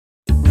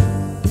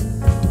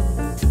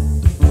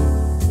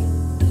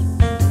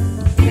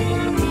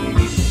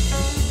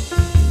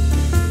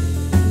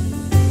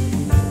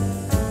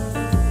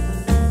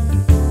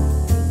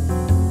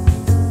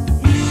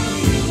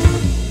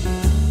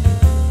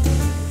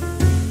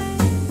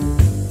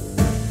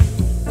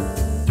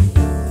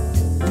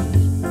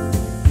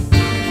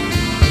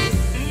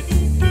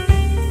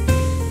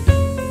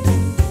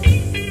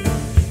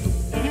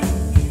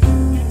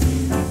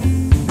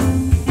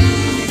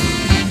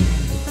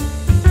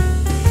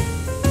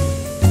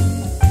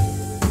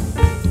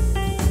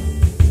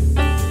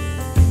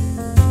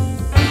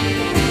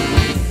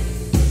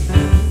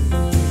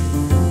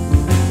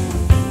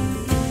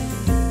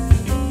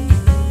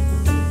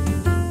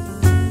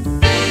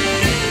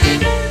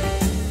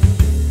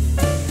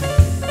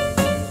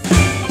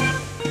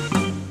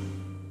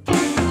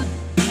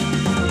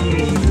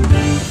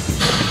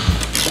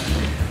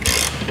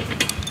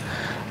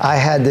I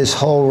had this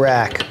whole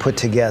rack put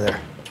together.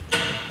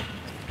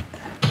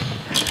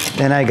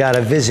 Then I got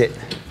a visit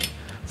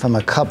from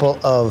a couple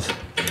of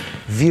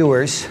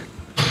viewers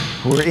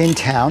who were in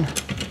town.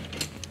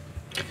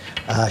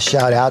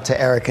 Shout out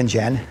to Eric and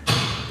Jen.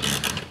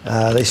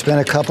 They spent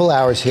a couple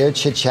hours here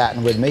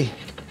chit-chatting with me.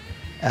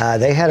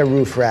 They had a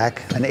roof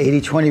rack, an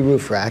 80/20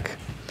 roof rack,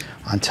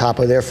 on top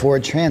of their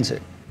Ford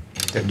Transit.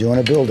 They're doing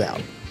a build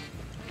out.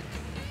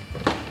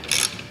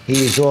 He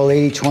used all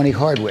 80/20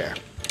 hardware.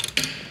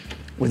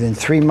 Within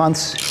 3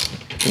 months,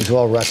 it was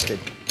all rusted.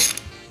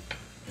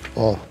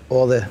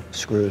 All the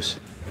screws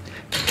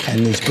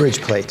and these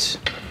bridge plates.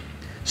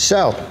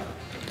 So,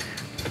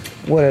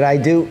 what did I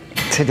do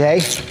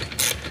today?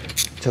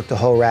 Took the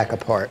whole rack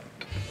apart.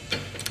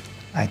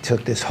 I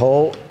took this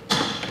whole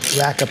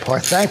rack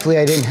apart. Thankfully,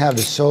 I didn't have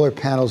the solar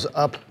panels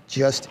up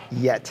just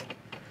yet.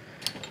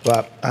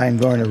 But I'm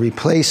going to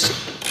replace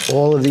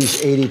all of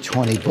these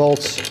 80/20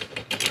 bolts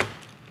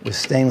with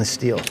stainless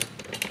steel.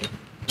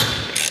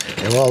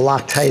 They're all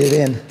Loctited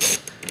in,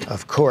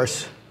 of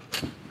course.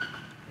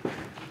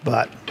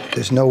 But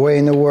there's no way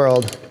in the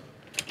world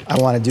I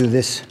want to do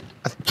this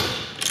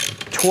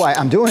twice.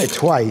 I'm doing it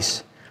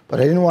twice, but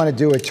I didn't want to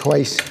do it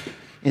twice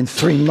in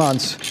 3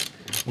 months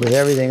with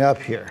everything up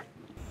here.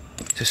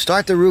 To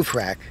start the roof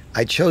rack,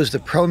 I chose the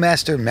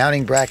ProMaster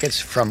mounting brackets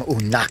from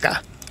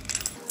Unaka.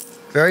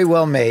 Very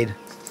well made,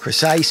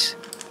 precise,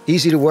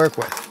 easy to work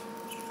with.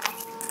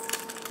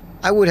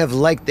 I would have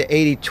liked the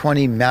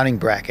 80/20 mounting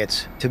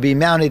brackets to be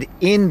mounted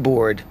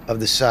inboard of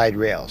the side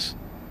rails.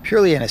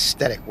 Purely an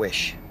aesthetic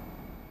wish.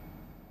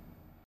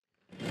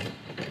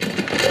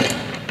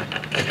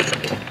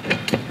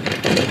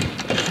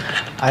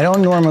 I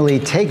don't normally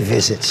take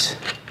visits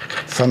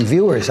from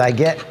viewers. I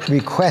get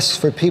requests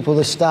for people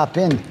to stop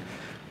in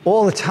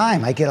all the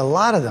time. I get a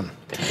lot of them.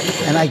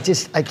 And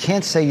I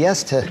can't say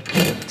yes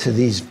to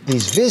these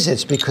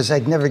visits because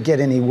I'd never get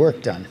any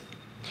work done.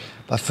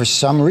 But for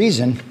some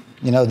reason,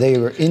 you know, they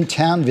were in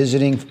town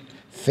visiting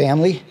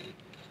family.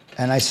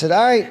 And I said,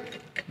 all right,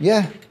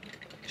 yeah,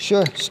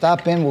 sure,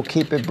 stop in, we'll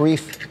keep it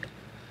brief.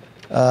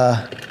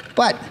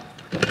 But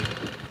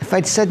if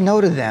I'd said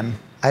no to them,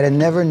 I'd have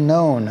never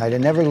known, I'd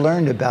have never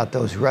learned about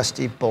those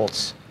rusty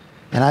bolts,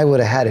 and I would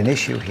have had an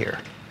issue here.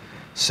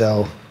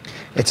 So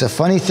it's a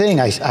funny thing.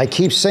 I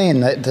keep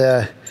saying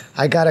that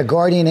I got a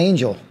guardian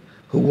angel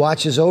who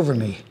watches over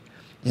me.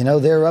 You know,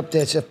 they're up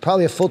there. It's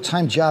probably a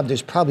full-time job.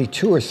 There's probably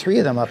 2 or 3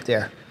 of them up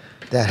there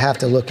that have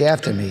to look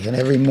after me. And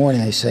every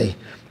morning they say,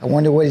 I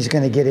wonder what he's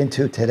going to get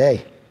into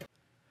today.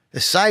 The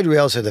side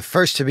rails are the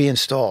first to be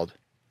installed.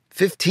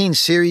 15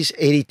 Series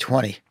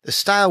 80/20, the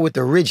style with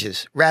the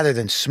ridges rather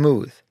than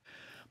smooth.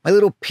 My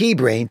little pea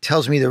brain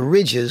tells me the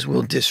ridges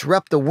will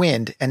disrupt the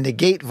wind and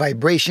negate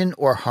vibration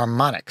or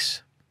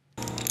harmonics.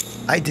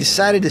 I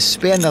decided to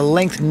span the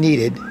length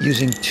needed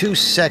using 2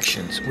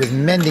 sections with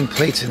mending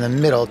plates in the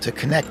middle to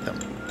connect them.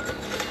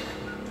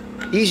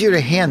 Easier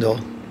to handle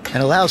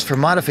and allows for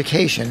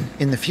modification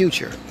in the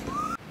future.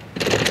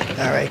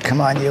 All right, come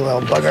on, you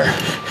little bugger.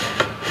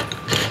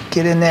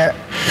 Get in there.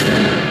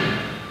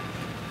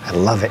 I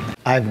love it.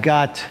 I've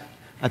got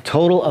a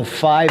total of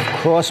 5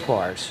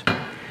 crossbars,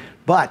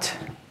 but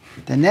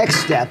the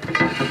next step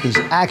is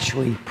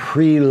actually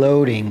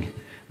preloading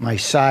my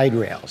side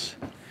rails.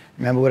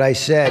 Remember what I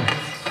said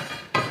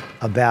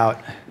about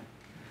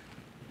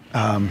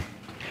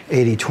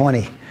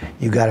 80/20?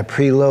 You got to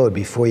preload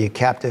before you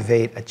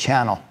captivate a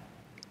channel.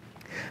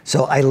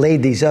 So I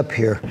laid these up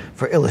here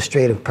for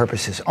illustrative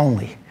purposes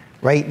only.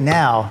 Right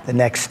now, the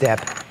next step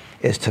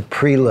is to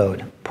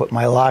preload. Put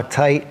my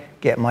Loctite,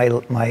 get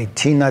my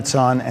T-nuts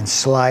on, and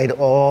slide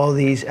all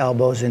these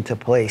elbows into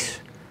place.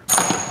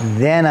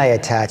 Then I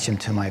attach them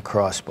to my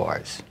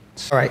crossbars.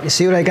 All right, you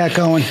see what I got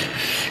going?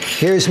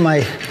 Here's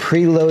my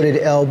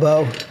preloaded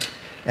elbow,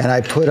 and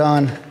I put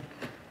on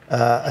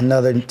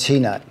another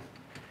T-nut.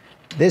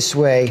 This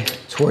way,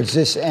 towards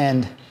this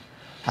end,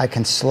 I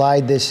can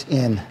slide this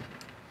in.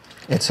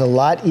 It's a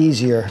lot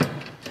easier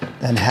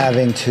than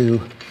having to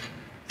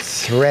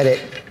thread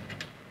it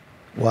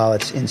while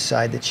it's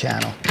inside the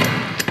channel.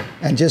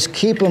 And just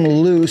keep them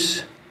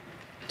loose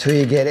till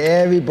you get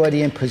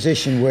everybody in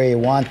position where you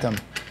want them.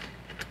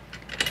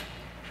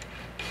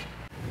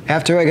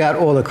 After I got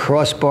all the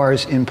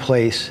crossbars in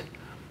place,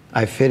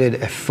 I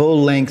fitted a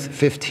full-length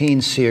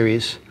 15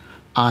 series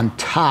on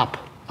top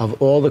of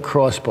all the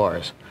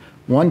crossbars.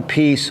 One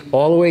piece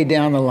all the way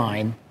down the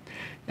line,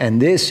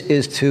 and this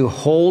is to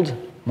hold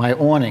my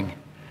awning.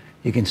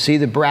 You can see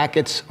the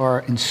brackets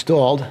are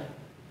installed,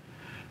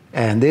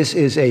 and this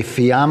is a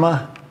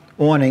Fiamma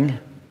awning.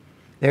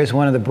 There's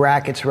one of the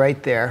brackets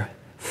right there.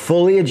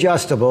 Fully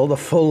adjustable, the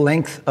full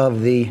length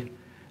of the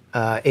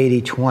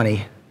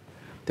 80/20.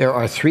 There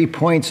are 3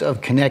 points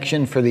of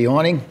connection for the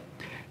awning,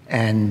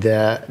 and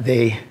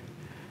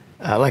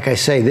like I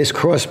say, this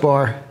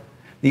crossbar,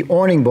 the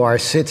awning bar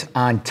sits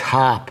on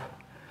top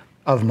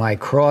of my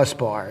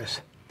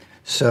crossbars.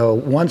 So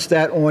once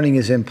that awning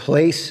is in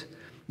place,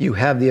 you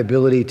have the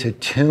ability to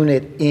tune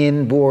it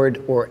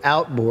inboard or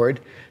outboard,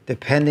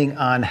 depending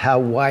on how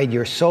wide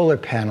your solar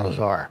panels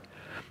are.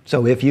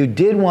 So if you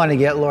did want to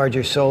get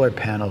larger solar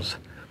panels,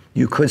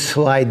 you could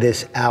slide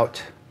this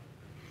out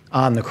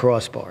on the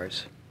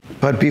crossbars.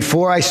 But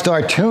before I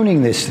start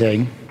tuning this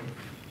thing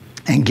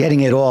and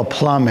getting it all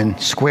plumb and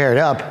squared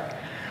up,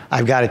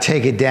 I've got to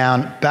take it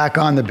down back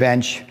on the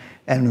bench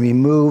and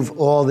remove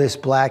all this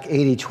black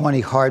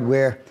 80/20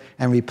 hardware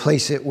and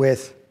replace it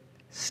with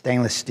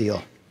stainless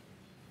steel.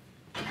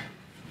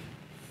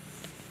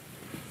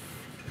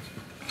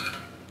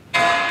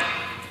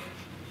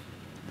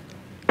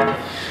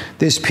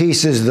 This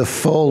piece is the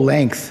full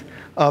length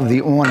of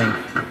the awning,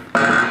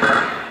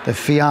 the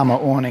Fiamma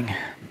awning.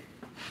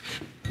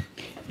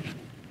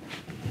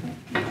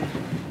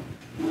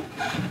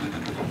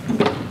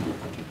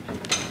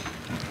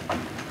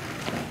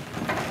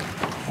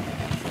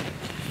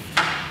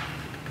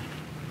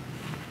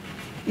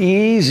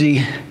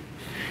 Easy.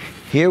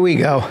 Here we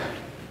go.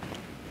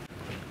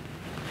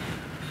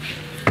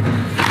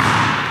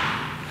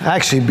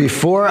 Actually,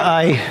 before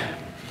I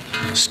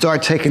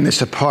start taking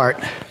this apart,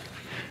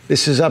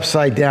 this is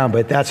upside down,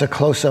 but that's a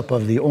close-up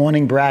of the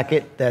awning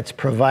bracket that's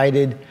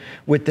provided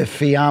with the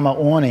Fiamma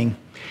awning.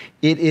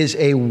 It is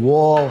a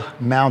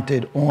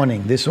wall-mounted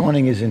awning. This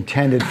awning is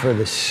intended for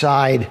the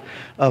side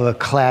of a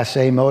Class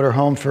A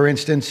motorhome, for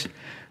instance.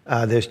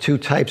 There's two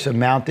types of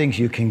mountings.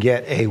 You can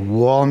get a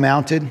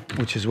wall-mounted,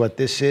 which is what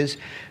this is,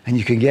 and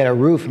you can get a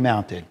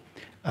roof-mounted,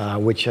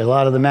 which a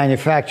lot of the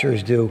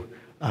manufacturers do.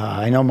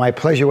 I know my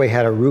Pleasureway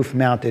had a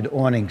roof-mounted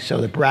awning, so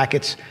the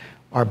brackets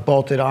are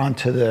bolted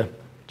onto the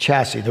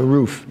chassis, the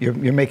roof.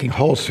 You're making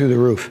holes through the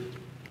roof.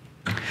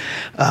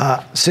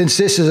 Since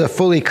this is a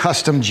fully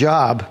custom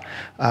job,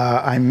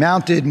 I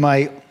mounted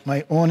my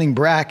awning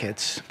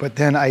brackets, but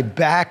then I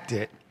backed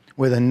it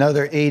with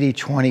another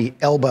 80/20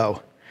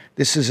 elbow.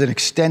 This is an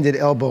extended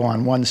elbow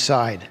on one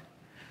side.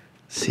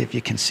 See if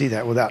you can see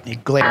that without any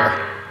glare.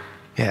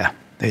 Yeah,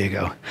 there you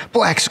go.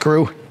 Black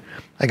screw.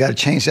 I got to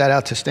change that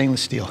out to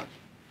stainless steel.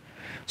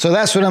 So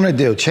that's what I'm going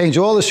to do. Change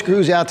all the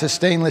screws out to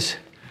stainless,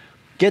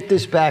 get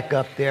this back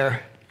up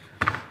there,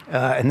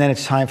 and then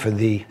it's time for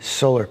the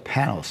solar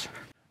panels.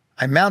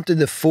 I mounted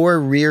the 4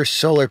 rear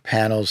solar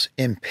panels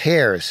in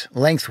pairs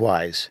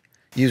lengthwise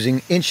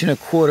using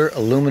 1¼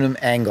 aluminum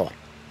angle.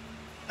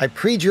 I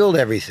pre-drilled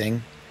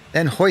everything,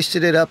 then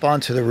hoisted it up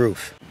onto the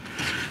roof.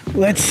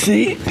 Let's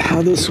see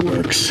how this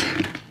works.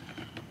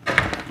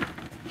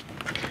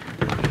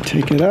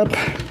 Take it up.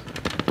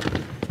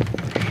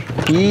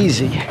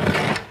 Easy,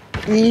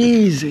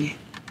 easy.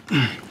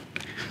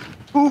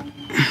 Ooh.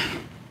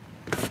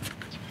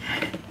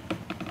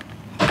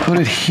 Put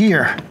it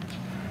here.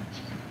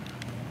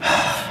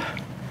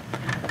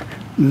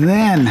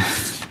 Then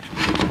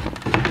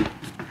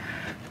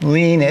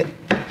lean it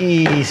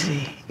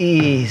easy,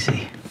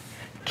 easy,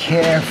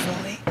 carefully.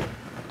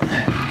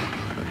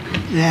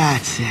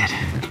 That's it.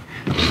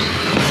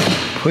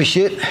 Push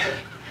it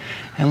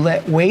and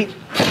let weight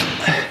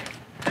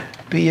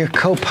be your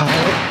co-pilot.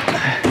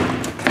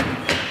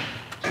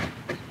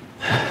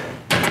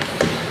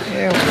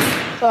 There we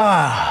go.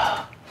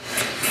 Ah,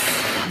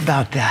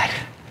 about that.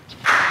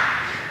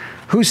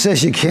 Who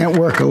says you can't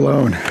work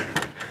alone?